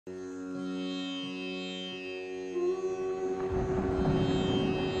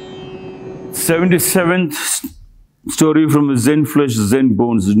77th story from Zen Flesh, Zen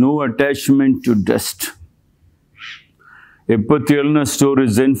Bones. No attachment to dust. 77th story,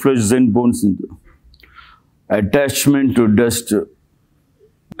 Zen Flesh, Zen Bones. Attachment to dust.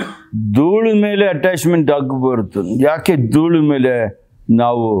 ಧೂಳು ಮೇಲೆ attachment ಆಗಬಾರ್ದು. ಯಾಕೆ ಧೂಳು ಮೇಲೆ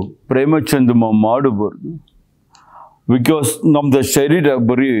ನಾವು ಪ್ರೇಮಚಂದಮ ಮಾಡಬಾರ್ದು? ಬಿಕಾಸ್ ನಮ್ದು ಶರೀರ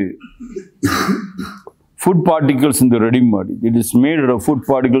ಬರೀ ಫುಡ್ ಪಾರ್ಟಿಕಲ್ಸ್ ಇಂದ ರೆಡಿ ಮಾಡಿ. It is made of food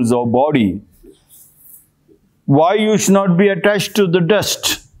particles of body. Why you should not be attached to the dust?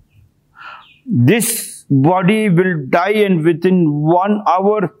 This body will die, and within 1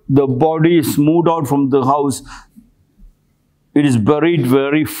 hour the body is moved out from the house. It is buried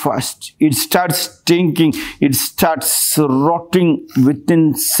very fast. It starts stinking. It starts rotting within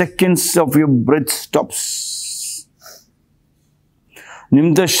seconds of your breath stops.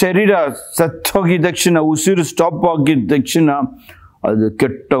 Nimda sharira satthogiದ ತಕ್ಷಣ, ಉಸಿರು stop ಆಗಿದ ತಕ್ಷಣ ಅದು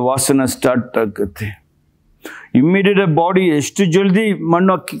ಕೆಟ್ಟ ವಾಸನೆ start ಆಗುತ್ತೆ. Immediate body ಎಷ್ಟು ಜಲ್ದಿ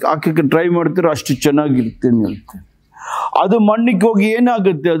ಮಣ್ಣು ಹಾಕಕ್ಕೆ ಟ್ರೈ ಮಾಡ್ತೀರೋ ಅಷ್ಟು ಚೆನ್ನಾಗಿರುತ್ತೆ ಅಂತ ಹೇಳ್ತೇನೆ. ಅದು ಮಣ್ಣಿಗೆ ಹೋಗಿ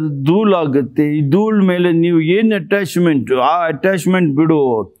ಏನಾಗುತ್ತೆ? ಅದು ಧೂಳಾಗುತ್ತೆ. ಈ ಧೂಳ್ ಮೇಲೆ ನೀವು ಏನು ಅಟ್ಯಾಚ್ಮೆಂಟ್, ಆ ಅಟ್ಯಾಚ್ಮೆಂಟ್ ಬಿಡು.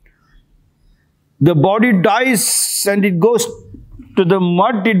 The body dies and it goes to the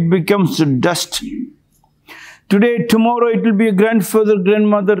mud. It becomes dust. Today, tomorrow it will be a grandfather,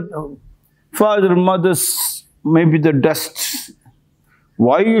 grandmother, father, mothers, maybe the dust.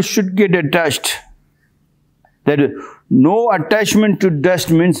 Why you should get attached? That no attachment to dust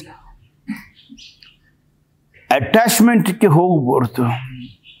means attachment ke hogabordu.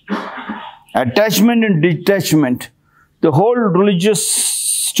 Attachment and detachment. The whole religious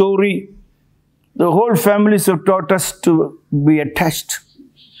story, the whole families have taught us to be attached.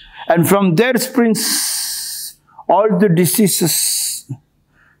 And from there springs all the diseases.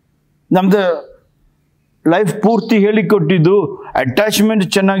 Namda life ಪೂರ್ತಿ ಹೇಳಿಕೊಟ್ಟಿದ್ದು attachment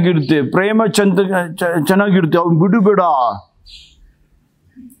ಚೆನ್ನಾಗಿರುತ್ತೆ, ಪ್ರೇಮ ಚೆನ್ನಾಗಿರುತ್ತೆ, ಅವ್ನು ಬಿಡುಬೇಡ.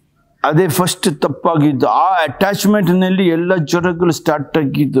 ಅದೇ first ತಪ್ಪಾಗಿದ್ದು. ಆ ಅಟ್ಯಾಚ್ಮೆಂಟ್ನಲ್ಲಿ ಎಲ್ಲ ಜ್ವರಗಳು start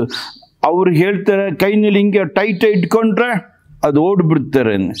ಆಗಿದ್ದು. ಅವ್ರು ಹೇಳ್ತಾರೆ ಕೈನಲ್ಲಿ ಹಿಂಗೆ ಟೈಟ್ ಇಟ್ಕೊಂಡ್ರೆ ಅದು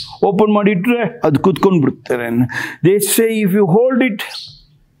ಓಡ್ಬಿಡ್ತಾರೆ, ಓಪನ್ ಮಾಡಿಟ್ರೆ ಅದು ಕುತ್ಕೊಂಡು ಬಿಡ್ತಾರೆ. They say if you hold it,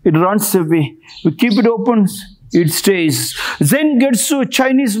 it runs away. You keep it open, it stays. Zen Getsu,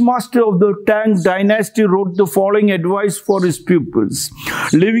 Chinese master of the Tang dynasty, wrote the following advice for his pupils.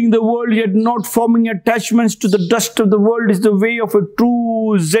 Living the world yet not forming attachments to the dust of the world is the way of a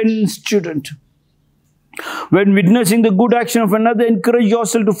true Zen student. When witnessing the good action of another, encourage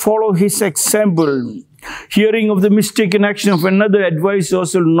yourself to follow his example. Hearing of the mistaken action of another, advise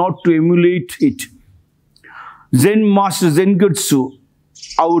yourself not to emulate it. Zen master Zen Getsu,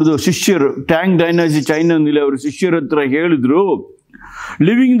 ಅವ್ರದ್ದು ಶಿಷ್ಯರು, Tang ಡೈನಾಸಿ ಚೈನಾದಲ್ಲಿ ಅವ್ರ ಶಿಷ್ಯರ ಹತ್ರ ಹೇಳಿದ್ರು,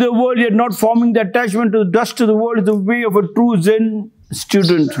 living the world yet not farming the attachment to dust the world the way of a true Zen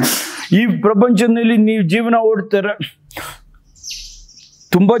student. ಈ ಪ್ರಪಂಚದಲ್ಲಿ ನೀವು ಜೀವನ ಓಡ್ತಾರೆ,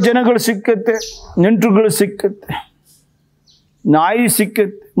 ತುಂಬ ಜನಗಳು ಸಿಕ್ಕತ್ತೆ, ನೆಂಟರುಗಳು ಸಿಕ್ಕತ್ತೆ, ನಾಯಿ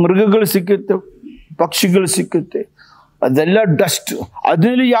ಸಿಕ್ಕತ್ತೆ, ಮೃಗಗಳು ಸಿಕ್ಕತ್ತೆ, ಪಕ್ಷಿಗಳು ಸಿಕ್ಕತ್ತೆ. ಅದೆಲ್ಲ ಡಸ್ಟ್.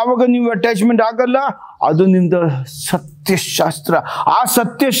 ಅದರಲ್ಲಿ ಯಾವಾಗ ನೀವು ಅಟ್ಯಾಚ್ಮೆಂಟ್ ಆಗಲ್ಲ, ಅದು ನಿಮ್ದ ಸತ್ಯಶಾಸ್ತ್ರ. ಆ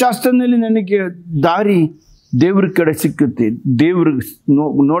ಸತ್ಯಶಾಸ್ತ್ರದಲ್ಲಿ ನನಗೆ ದಾರಿ ದೇವ್ರ ಕಡೆ ಸಿಕ್ಕುತ್ತೆ, ದೇವ್ರಿಗೆ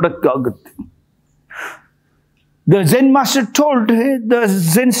ನೋಡಕ್ಕಾಗುತ್ತೆ. The Zen master told the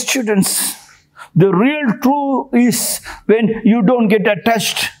Zen students, the real true is when you don't get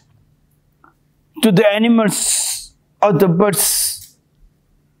attached to the animals or the birds.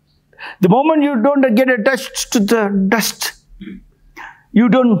 The moment you don't get attached to the dust, you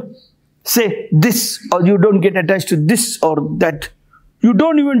don't say this, or you don't get attached to this or that. You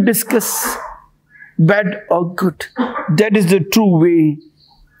don't even discuss bad or good. That is the true way.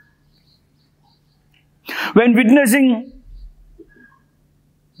 When witnessing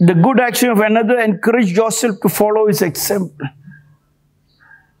the good action of another, encourage yourself to follow his example.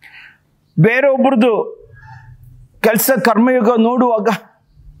 ಬೇರೆ ಒಬ್ಬರದು ಕೆಲಸ ಕರ್ಮಯೋಗ ನೋಡುವಾಗ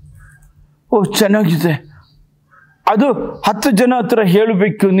ಓ ಚೆನ್ನಾಗಿದೆ, ಅದು 10 ಜನ ಹತ್ರ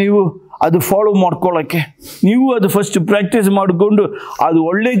ಹೇಳಬೇಕು. ನೀವು ಅದು ಫಾಲೋ ಮಾಡ್ಕೊಳ್ಳೋಕ್ಕೆ, ನೀವು ಅದು ಫಸ್ಟ್ ಪ್ರಾಕ್ಟೀಸ್ ಮಾಡಿಕೊಂಡು ಅದು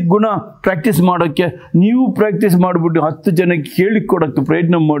ಒಳ್ಳೆ ಗುಣ ಪ್ರಾಕ್ಟೀಸ್ ಮಾಡೋಕ್ಕೆ ನೀವು ಪ್ರಾಕ್ಟೀಸ್ ಮಾಡಿಬಿಟ್ಟು 10 ಜನಕ್ಕೆ ಹೇಳಿಕೊಡೋಕ್ಕೆ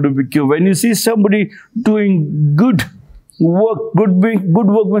ಪ್ರಯತ್ನ ಮಾಡಬೇಕು. When U C somebody doing good work,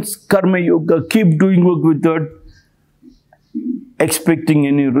 good work means karma yoga, keep doing work without expecting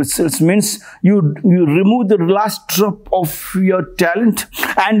any results. Means you remove the last drop of your talent,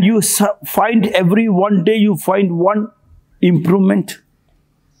 and you find every one day you find one improvement.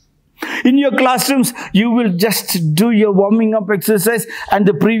 In your classrooms, you will just do your warming up exercise, and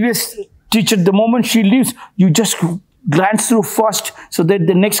the previous teacher, the moment she leaves, you just glance through fast, so that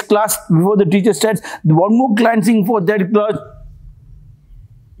the next class, before the teacher starts, one more glancing for that class,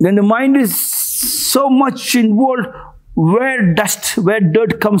 then the mind is so much involved where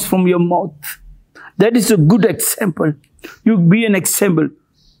dirt comes from your mouth. That is a good example. You be an example.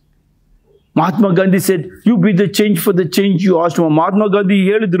 Mahatma Gandhi said, you be the change for the change you asked for. Mahatma Gandhi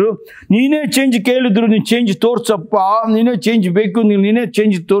ಹೇಳಿದ್ರು, ನೀನೇ change ಕೇಳಿದ್ರು, ನೀನು change ತೋರ್ಸಪ್ಪ, ನೀನೇ change ಬೇಕು, ನೀನೇ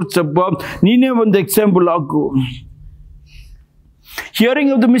change ತೋರ್ಸಪ್ಪ, ನೀನೇ ಒಂದು example ಹಾಕು. Hearing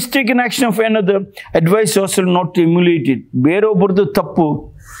of the mistaken action of another, advise yourself not to emulate it. ಬೇರೊಬ್ಬರದು ತಪ್ಪು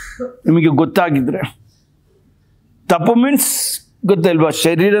ನಿಮಗೆ ಗೊತ್ತಾಗಿದ್ರೆ, ತಪ್ಪು ಮೀನ್ಸ್ ಗೊತ್ತಲ್ವಾ,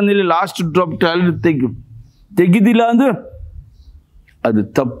 ಶರೀರದಲ್ಲಿ ಲಾಸ್ಟ್ ಡ್ರಾಪ್ ತೆಗಿದಿಲ್ಲ ಅಂದ್ರೆ ಅದು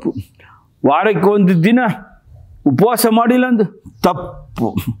ತಪ್ಪು. ವಾರಕ್ಕೆ ಒಂದು ದಿನ ಉಪವಾಸ ಮಾಡಿಲ್ಲ ಅಂದ್ರೆ ತಪ್ಪು.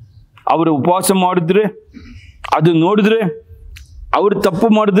 ಅವರು ಉಪವಾಸ ಮಾಡಿದ್ರೆ, ಅದು ನೋಡಿದ್ರೆ, ಅವರು ತಪ್ಪು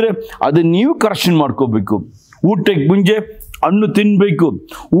ಮಾಡಿದ್ರೆ ಅದು ನೀವು ಕರೆಕ್ಷನ್ ಮಾಡ್ಕೋಬೇಕು. ಊಟಕ್ಕೆ ಮುಂಚೆ ಹಣ್ಣು ತಿನ್ನಬೇಕು,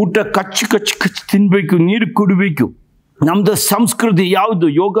 ಊಟ ಕಚ್ಚಿ ತಿನ್ನಬೇಕು, ನೀರು ಕುಡಿಬೇಕು. ನಮ್ಮದು ಸಂಸ್ಕೃತಿ ಯಾವುದು?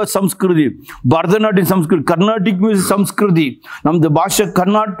 ಯೋಗ ಸಂಸ್ಕೃತಿ, ಭರತನಾಟ್ಯ ಸಂಸ್ಕೃತಿ, ಕರ್ನಾಟಿಕ್ ಮ್ಯೂಸಿಕ್ ಸಂಸ್ಕೃತಿ, ನಮ್ಮದು ಭಾಷೆ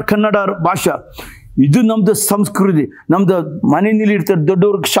ಕನ್ನಡ ಭಾಷೆ, ಇದು ನಮ್ಮದು ಸಂಸ್ಕೃತಿ. ನಮ್ಮದು ಮನೆಯಲ್ಲಿ ಇರ್ತಾರೆ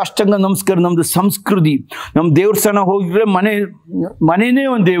ದೊಡ್ಡವ್ರಿಗೆ ಸಾಷ್ಟಾಂಗ ನಮಸ್ಕಾರ, ನಮ್ಮದು ಸಂಸ್ಕೃತಿ. ನಮ್ಮ ದೇವ್ರ ಸ್ಥಾನ ಹೋಗಿದ್ರೆ ಮನೆಯೇ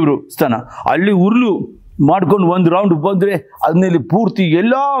ಒಂದು ದೇವರು ಸ್ಥಾನ, ಅಲ್ಲಿ ಉರುಳು ಮಾಡ್ಕೊಂಡು ಒಂದು ರೌಂಡ್ ಬಂದರೆ ಅದ್ಮೇಲೆ ಪೂರ್ತಿ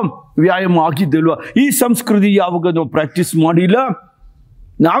ಎಲ್ಲ ವ್ಯಾಯಾಮ ಹಾಕಿದ್ದಲ್ವ. ಈ ಸಂಸ್ಕೃತಿ ಯಾವಾಗ ನಾವು ಪ್ರಾಕ್ಟೀಸ್ ಮಾಡಿಲ್ಲ,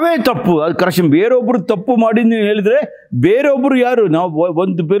 ನಾವೇ ತಪ್ಪು. ಅದು ಕರೆಕ್ಷನ್. ಬೇರೊಬ್ಬರು ತಪ್ಪು ಮಾಡಿ ನೀವು ಹೇಳಿದ್ರೆ ಬೇರೊಬ್ಬರು ಯಾರು? ನಾವು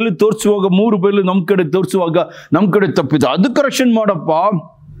ಒಂದು ಬೆರಳು ತೋರಿಸುವಾಗ 3 ಬೆರಳು ನಮ್ಮ ಕಡೆ ತೋರಿಸುವಾಗ ನಮ್ಮ ಕಡೆ ತಪ್ಪಿದೆ, ಅದು ಕರೆಕ್ಷನ್ ಮಾಡಪ್ಪ.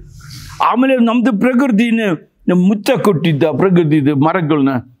 ಆಮೇಲೆ ನಮ್ಮದು ಪ್ರಕೃತಿನ ಮುಚ್ಚ ಕೊಟ್ಟಿದ್ದ, ಪ್ರಕೃತಿದ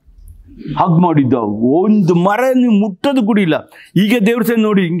ಮರಗಳನ್ನ ಹಗ್ ಮಾಡಿದ್ದ. ಒಂದು ಮರ ನೀವು ಮುಟ್ಟೋದು ಕೂಡ ಇಲ್ಲ. ಈಗ ದೇವಸ್ಥಾನ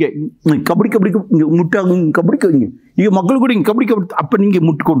ನೋಡಿ ಹಿಂಗೆ ಕಬಡ್ಡಿ ಕಬಡ್ಡಿ ಹಿಂಗೆ, ಈಗ ಮಕ್ಕಳು ಕೂಡ ಹಿಂಗೆ ಕಬಡ್ಡಿ ಅಪ್ಪ ನಿಂಗೆ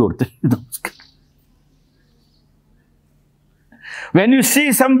ಮುಟ್ಕೊಂಡು ಹೋಗ್ತಾರೆ. When you see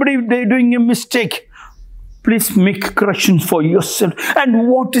somebody doing a mistake, please make correction for yourself. And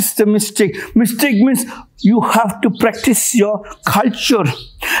what is the mistake? Mistake means you have to practice your culture.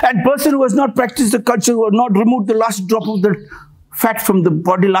 And person who has not practiced the culture, who has not removed the last drop of the fat from the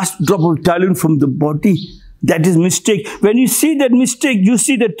body, last drop of talent from the body, that is mistake. When you see that mistake, you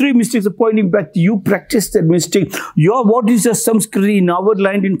see the 3 mistakes are pointing back to you. Practice that mistake. What is your samskriti in our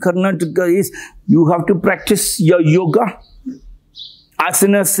land in Karnataka is you have to practice your yoga,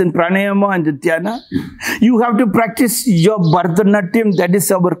 asanas and pranayama and dhyana. You have to practice your Bharatanatyam, that is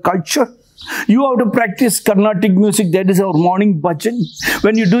our culture. You have to practice Carnatic music, that is our morning bhajan.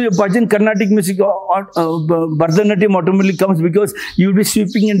 When you do your bhajan, Carnatic music, Bharatanatyam automatically comes because you will be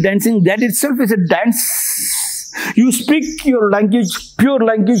sweeping and dancing. That itself is a dance. You speak your language, pure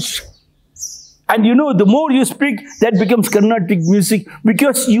language. And you know, the more you speak, that becomes Carnatic music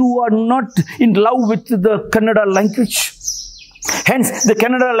because you are not in love with the Kannada language. Hence, the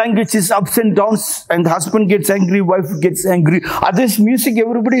Kannada language is ups and downs, and the husband gets angry, wife gets angry. Others music,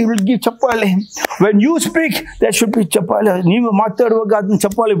 everybody will give chapale. When you speak, there should be chapale. Neevu maataduvaga adna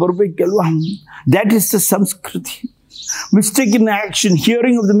chapale barbekalva. That is the Samskriti. Mistaken action,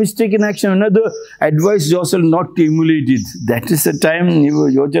 hearing of the mistaken action, another, advise yourself not to emulate it. That is the time ನೀವು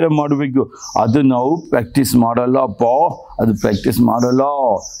ಯೋಚನೆ ಮಾಡಬೇಕು. ಅದು ನಾವು practice ಮಾಡಲ್ಲಪ್ಪ, ಅದು practice ಮಾಡಲ್ಲ.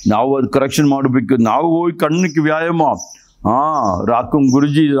 ನಾವು ಅದು correction ಮಾಡಬೇಕು. ನಾವು ಹೋಗಿ ಕಣ್ಣಕ್ಕೆ ವ್ಯಾಯಾಮ. ರಾಕುಂ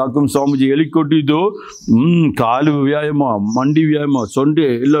ಗುರುಜಿ, ರಾಕುಂ ಸ್ವಾಮೀಜಿ ಹೇಳಿಕೊಟ್ಟಿದ್ದು ಕಾಲು ವ್ಯಾಯಾಮ, ಮಂಡಿ ವ್ಯಾಯಾಮ, ಸೊಂಡೆ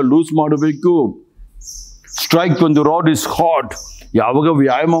ಎಲ್ಲ ಲೂಸ್ ಮಾಡಬೇಕು. ಸ್ಟ್ರೈಕ್ ಒಂದು ರಾಡ್ ಇಸ್ ಹಾಟ್. ಯಾವಾಗ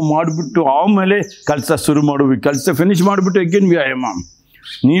ವ್ಯಾಯಾಮ ಮಾಡಿಬಿಟ್ಟು ಆಮೇಲೆ ಕೆಲಸ ಶುರು ಮಾಡಬೇಕು. ಕೆಲಸ ಫಿನಿಶ್ ಮಾಡಿಬಿಟ್ಟು ಅಗೇನ್ ವ್ಯಾಯಾಮ.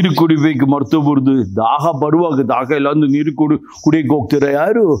 ನೀರು ಕುಡಿಬೇಕು, ಮರ್ತೋಗ್ಬಾರ್ದು. ದಾಹ ಬರುವಾಗ, ದಾಹ ಇಲ್ಲ ಅಂದ್ರೆ ನೀರು ಕುಡಿಯಕ್ಕೆ ಹೋಗ್ತೀರ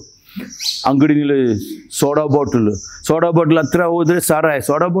ಯಾರು? ಅಂಗಡಿನಲ್ಲಿ ಸೋಡಾ ಬಾಟಲ್ ಹತ್ರ ಹೋದರೆ ಸಾರಾಯಿ,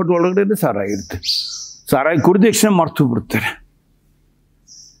 ಸೋಡಾ ಬಾಟಲ್ ಒಳಗಡೆ ಸಾರಾಯಿ ಇರುತ್ತೆ. ಸಾರಾಯಿ ಕುಡಿದ ತಕ್ಷಣ ಮರ್ತು ಬಿಡ್ತಾರೆ.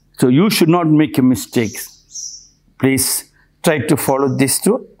 So you should not make a mistake. Please try to follow this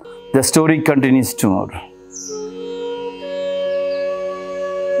too. The story continues tomorrow.